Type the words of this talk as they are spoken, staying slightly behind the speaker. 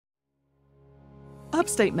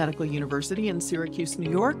Upstate Medical University in Syracuse, New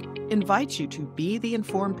York, invites you to Be the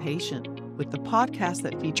Informed Patient with the podcast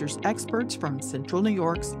that features experts from Central New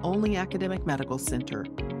York's only academic medical center.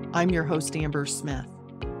 I'm your host, Amber Smith.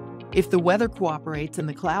 If the weather cooperates and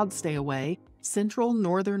the clouds stay away, Central,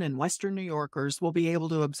 Northern, and Western New Yorkers will be able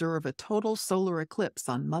to observe a total solar eclipse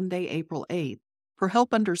on Monday, April 8th. For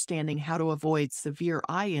help understanding how to avoid severe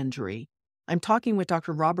eye injury, I'm talking with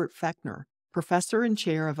Dr. Robert Fechner, Professor and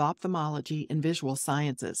Chair of Ophthalmology and Visual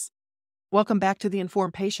Sciences. Welcome back to The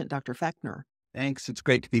Informed Patient, Dr. Fechner. Thanks. It's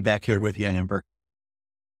great to be back here with you, Amber.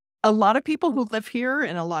 A lot of people who live here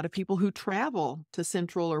and a lot of people who travel to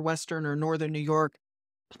Central or Western or Northern New York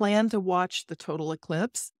plan to watch the total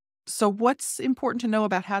eclipse. So what's important to know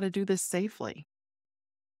about how to do this safely?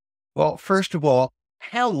 Well, first of all,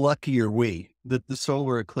 how lucky are we that the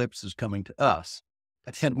solar eclipse is coming to us?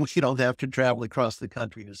 And we don't have to travel across the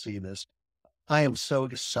country to see this. I am so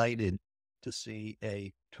excited to see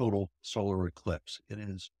a total solar eclipse. It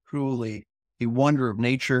is truly a wonder of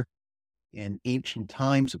nature. In ancient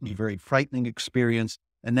times, it was a very frightening experience.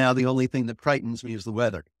 And now the only thing that frightens me is the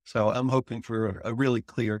weather. So I'm hoping for a really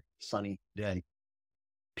clear, sunny day.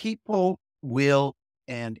 People will,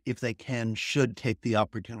 and if they can, should take the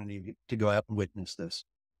opportunity to go out and witness this.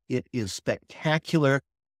 It is spectacular,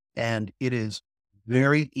 and it is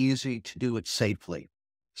very easy to do it safely.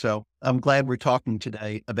 So I'm glad we're talking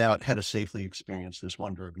today about how to safely experience this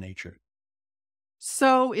wonder of nature.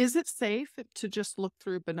 So is it safe to just look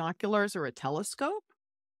through binoculars or a telescope?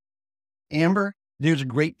 Amber, there's a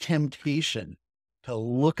great temptation to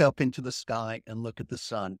look up into the sky and look at the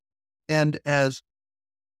sun. And as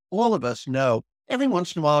all of us know, every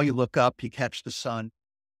once in a while you look up, you catch the sun.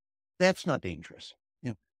 That's not dangerous.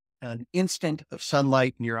 An instant of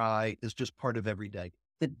sunlight in your eye is just part of every day.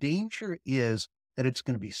 The danger is that it's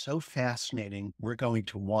going to be so fascinating, we're going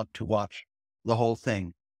to want to watch the whole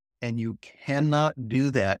thing. And you cannot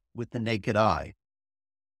do that with the naked eye.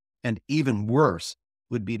 And even worse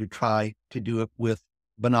would be to try to do it with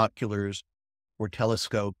binoculars or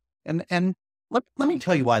telescope. And let me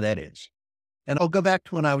tell you why that is. And I'll go back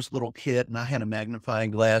to when I was a little kid and I had a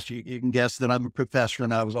magnifying glass. You can guess that I'm a professor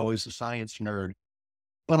and I was always a science nerd.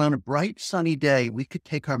 But on a bright sunny day, we could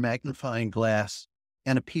take our magnifying glass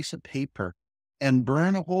and a piece of paper and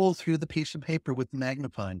burn a hole through the piece of paper with the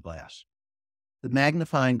magnifying glass. The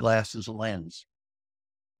magnifying glass is a lens.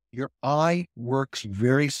 Your eye works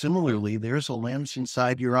very similarly. There's a lens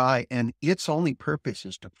inside your eye, and its only purpose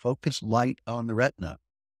is to focus light on the retina.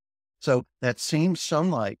 So that same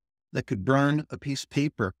sunlight that could burn a piece of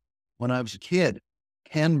paper when I was a kid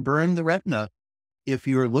can burn the retina if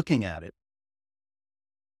you're looking at it.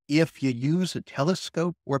 If you use a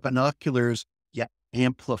telescope or binoculars, you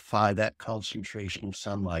amplify that concentration of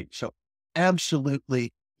sunlight. So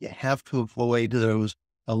absolutely, you have to avoid those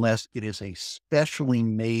unless it is a specially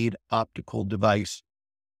made optical device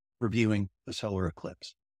for viewing the solar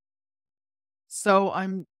eclipse. So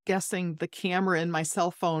I'm guessing the camera in my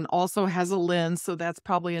cell phone also has a lens, so that's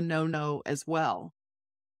probably a no-no as well.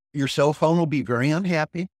 Your cell phone will be very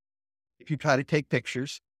unhappy if you try to take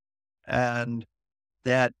pictures, and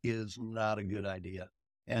that is not a good idea.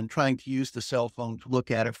 And trying to use the cell phone to look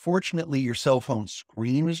at it, fortunately, your cell phone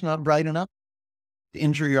screen is not bright enough to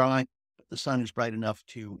injure your eye, but the sun is bright enough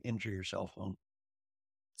to injure your cell phone.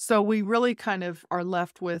 So we really kind of are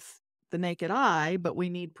left with the naked eye, but we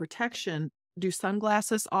need protection. Do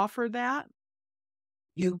sunglasses offer that?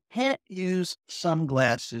 You can't use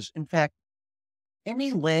sunglasses. In fact,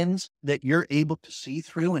 any lens that you're able to see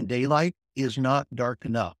through in daylight is not dark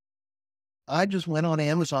enough. I just went on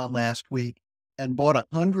Amazon last week and bought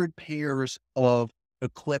 100 pairs of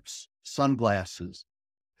Eclipse sunglasses.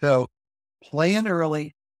 So plan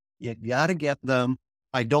early. You got to get them.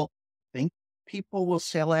 I don't think people will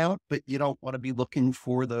sell out, but you don't want to be looking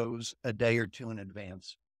for those a day or two in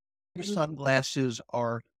advance. Your sunglasses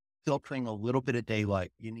are filtering a little bit of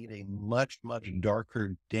daylight. You need a much, much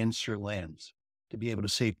darker, denser lens to be able to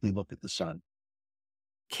safely look at the sun.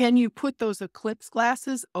 Can you put those eclipse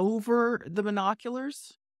glasses over the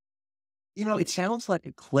binoculars? It sounds like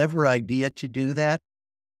a clever idea to do that,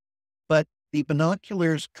 but the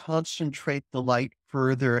binoculars concentrate the light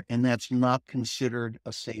further, and that's not considered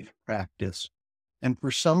a safe practice. And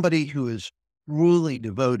for somebody who is truly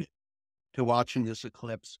devoted to watching this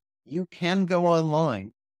eclipse, you can go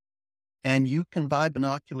online and you can buy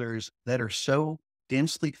binoculars that are so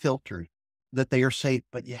densely filtered that they are safe,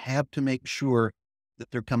 but you have to make sure that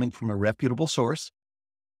they're coming from a reputable source.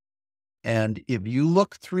 And if you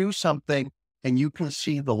look through something and you can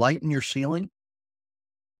see the light in your ceiling,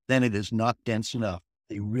 then it is not dense enough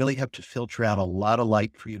They really have to filter out a lot of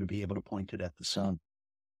light for you to be able to point it at the sun.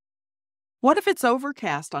 What if it's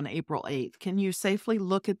overcast on April 8th? Can you safely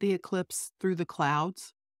look at the eclipse through the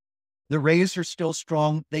clouds? The rays are still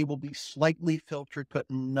strong. They will be slightly filtered, but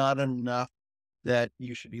not enough that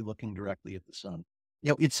you should be looking directly at the sun.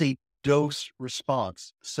 It's a dose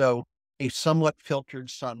response. So a somewhat filtered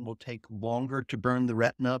sun will take longer to burn the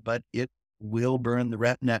retina, but it will burn the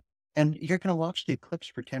retina. And you're going to watch the eclipse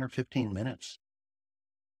for 10 or 15 minutes.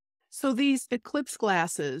 So these eclipse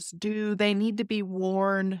glasses, do they need to be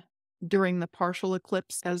worn during the partial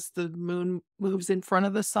eclipse as the moon moves in front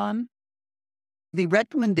of the sun? The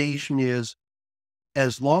recommendation is,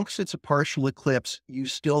 as long as it's a partial eclipse, you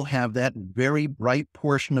still have that very bright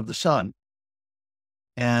portion of the sun.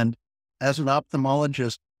 And as an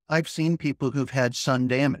ophthalmologist, I've seen people who've had sun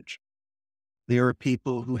damage. There are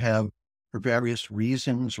people who have, for various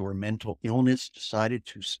reasons or mental illness, decided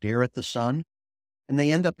to stare at the sun, and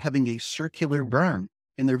they end up having a circular burn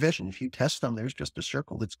in their vision. If you test them, there's just a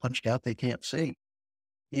circle that's punched out they can't see.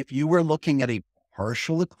 If you were looking at a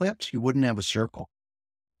partial eclipse, you wouldn't have a circle.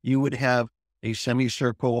 You would have a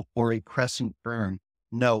semicircle or a crescent burn.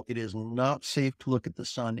 No, it is not safe to look at the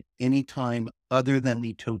sun anytime other than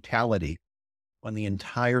the totality, when the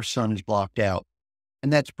entire sun is blocked out.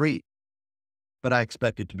 And that's brief, but I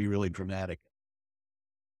expect it to be really dramatic.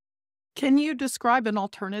 Can you describe an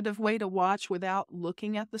alternative way to watch without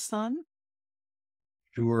looking at the sun?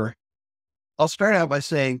 Sure. I'll start out by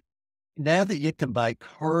saying, now that you can buy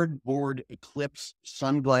cardboard eclipse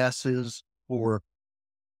sunglasses for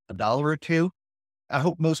 $1 or $2, I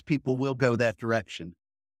hope most people will go that direction.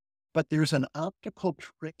 But there's an optical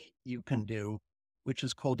trick you can do, which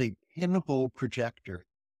is called a pinhole projector.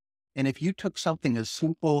 And if you took something as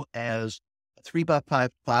simple as a 3x5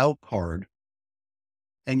 file card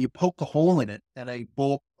and you poke a hole in it, and a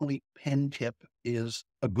ballpoint pen tip is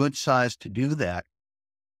a good size to do that,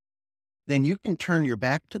 then you can turn your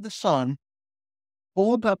back to the sun,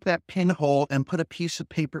 hold up that pinhole and put a piece of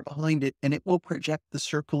paper behind it, and it will project the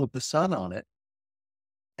circle of the sun on it.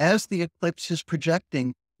 As the eclipse is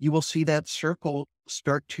projecting, you will see that circle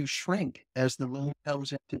start to shrink as the moon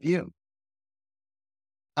comes into view.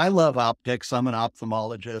 I love optics. I'm an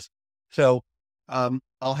ophthalmologist. So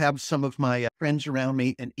I'll have some of my friends around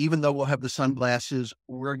me, and even though we'll have the sunglasses,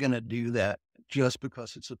 we're going to do that just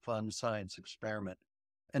because it's a fun science experiment.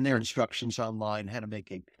 And there are instructions online how to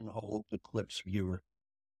make a pinhole eclipse viewer.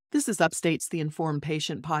 This is Upstate's The Informed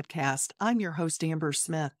Patient podcast. I'm your host, Amber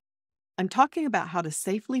Smith. I'm talking about how to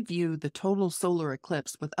safely view the total solar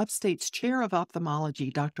eclipse with Upstate's Chair of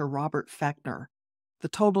Ophthalmology, Dr. Robert Fechner. The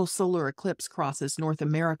total solar eclipse crosses North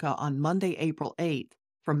America on Monday, April 8th,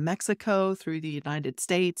 from Mexico through the United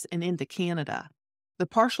States and into Canada. The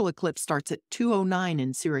partial eclipse starts at 2:09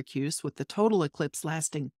 in Syracuse, with the total eclipse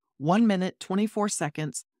lasting 1 minute, 24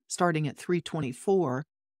 seconds, starting at 3:24.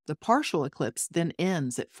 The partial eclipse then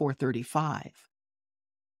ends at 4:35.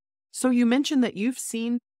 So you mentioned that you've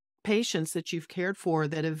seen patients that you've cared for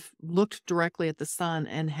that have looked directly at the sun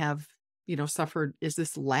and have, suffered. Is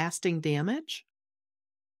this lasting damage?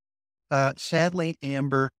 Sadly,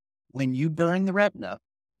 Amber, when you burn the retina,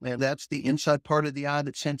 and that's the inside part of the eye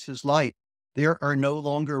that senses light, there are no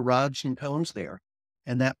longer rods and cones there.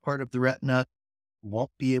 And that part of the retina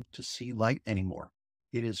won't be able to see light anymore.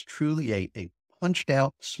 It is truly a punched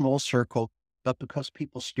out small circle, but because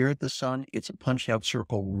people stare at the sun, it's a punched out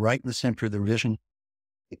circle right in the center of their vision.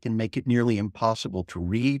 It can make it nearly impossible to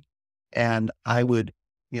read. And I would,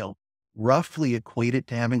 roughly equate it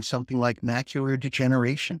to having something like macular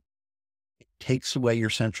degeneration. It takes away your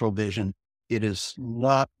central vision. It is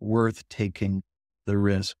not worth taking the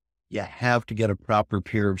risk. You have to get a proper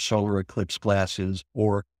pair of solar eclipse glasses,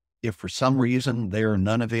 or if for some reason there are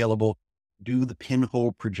none available, do the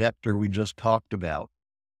pinhole projector we just talked about.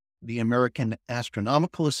 The American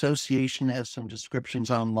Astronomical Association has some descriptions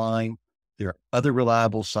online. There are other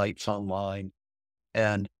reliable sites online.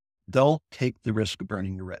 And don't take the risk of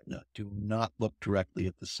burning your retina. Do not look directly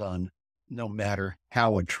at the sun, no matter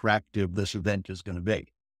how attractive this event is going to be,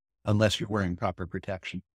 unless you're wearing proper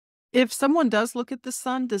protection. If someone does look at the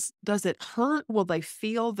sun, does it hurt? Will they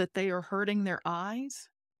feel that they are hurting their eyes?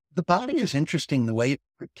 The body is interesting the way it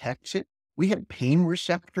protects it. We have pain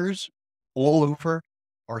receptors all over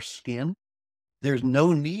our skin. There's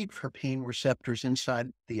no need for pain receptors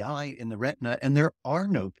inside the eye in the retina, and there are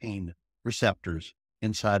no pain receptors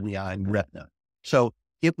inside the eye and retina. So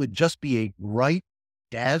it would just be a bright,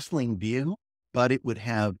 dazzling view, but it would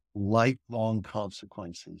have lifelong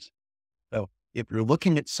consequences. So if you're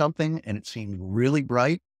looking at something and it seems really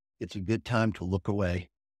bright, it's a good time to look away.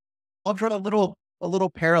 I'll draw a little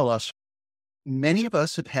parallel. many of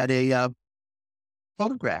us have had a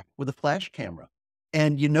photograph with a flash camera,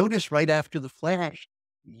 and you notice right after the flash,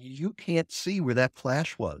 you can't see where that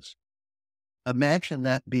flash was. Imagine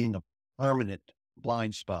that being a permanent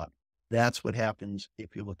blind spot. That's what happens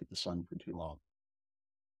if you look at the sun for too long.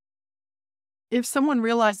 If someone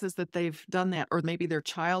realizes that they've done that, or maybe their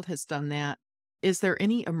child has done that, is there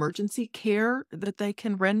any emergency care that they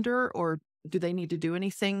can render, or do they need to do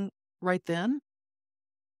anything right then?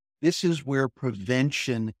 This is where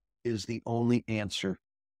prevention is the only answer.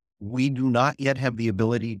 We do not yet have the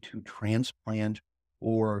ability to transplant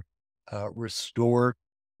or restore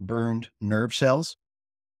burned nerve cells.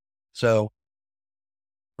 So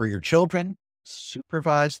for your children,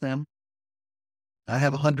 supervise them. I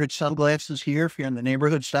have 100 sunglasses here. If you're in the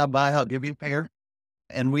neighborhood, stop by, I'll give you a pair.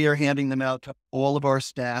 And we are handing them out to all of our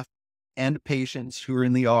staff and patients who are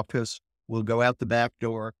in the office. We'll go out the back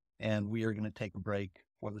door and we are going to take a break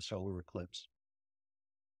for the solar eclipse.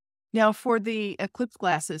 Now, for the eclipse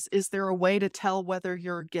glasses, is there a way to tell whether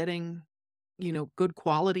you're getting, good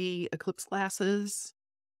quality eclipse glasses?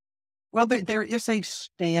 Well, there is a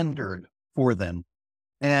standard for them.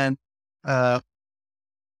 And I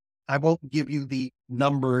won't give you the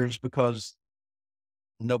numbers because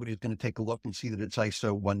nobody's going to take a look and see that it's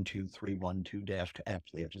ISO 12312 -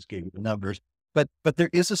 actually, I just gave you the numbers. But there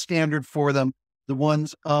is a standard for them. The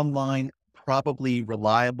ones online, probably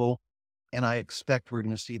reliable. And I expect we're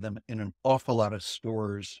going to see them in an awful lot of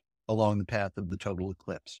stores along the path of the total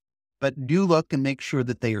eclipse. But do look and make sure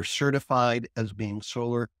that they are certified as being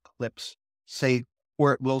solar eclipse safe,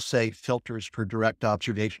 or it will say filters for direct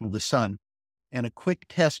observation of the sun. And a quick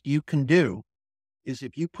test you can do is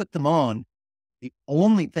if you put them on, the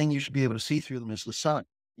only thing you should be able to see through them is the sun.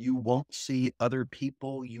 You won't see other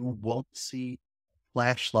people. You won't see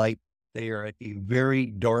flashlight. They are a very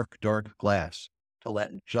dark, dark glass to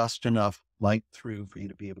let just enough light through for you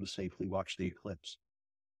to be able to safely watch the eclipse.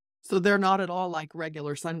 So they're not at all like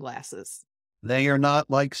regular sunglasses. They are not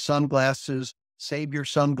like sunglasses. Save your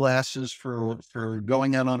sunglasses for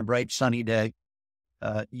going out on a bright sunny day.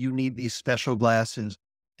 You need these special glasses.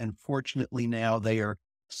 And fortunately now they are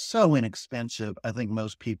so inexpensive. I think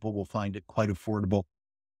most people will find it quite affordable.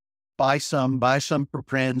 Buy some for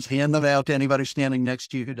friends, hand them out to anybody standing next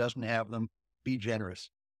to you who doesn't have them. Be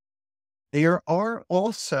generous. There are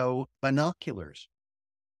also binoculars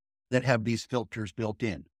that have these filters built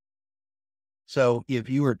in. So if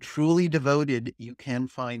you are truly devoted, you can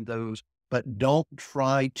find those, but don't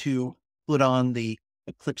try to put on the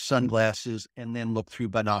eclipse sunglasses and then look through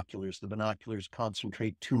binoculars. The binoculars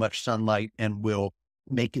concentrate too much sunlight and will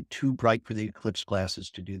make it too bright for the eclipse glasses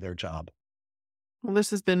to do their job. Well,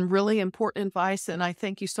 this has been really important advice, and I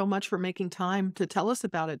thank you so much for making time to tell us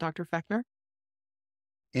about it, Dr. Fechner.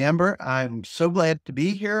 Amber, I'm so glad to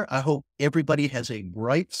be here. I hope everybody has a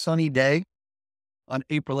bright, sunny day on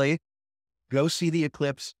April 8th. Go see the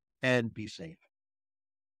eclipse and be safe.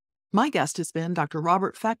 My guest has been Dr.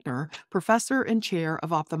 Robert Fechner, Professor and Chair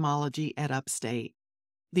of Ophthalmology at Upstate.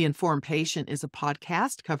 The Informed Patient is a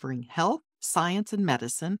podcast covering health, science, and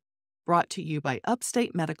medicine, brought to you by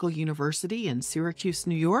Upstate Medical University in Syracuse,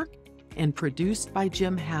 New York, and produced by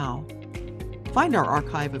Jim Howe. Find our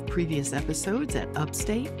archive of previous episodes at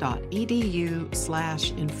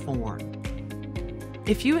upstate.edu/inform.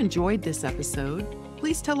 If you enjoyed this episode,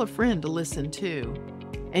 please tell a friend to listen too.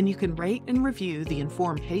 And you can rate and review the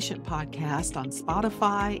Informed Patient podcast on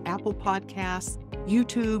Spotify, Apple Podcasts,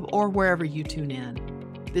 YouTube, or wherever you tune in.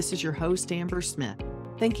 This is your host, Amber Smith,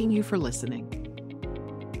 thanking you for listening.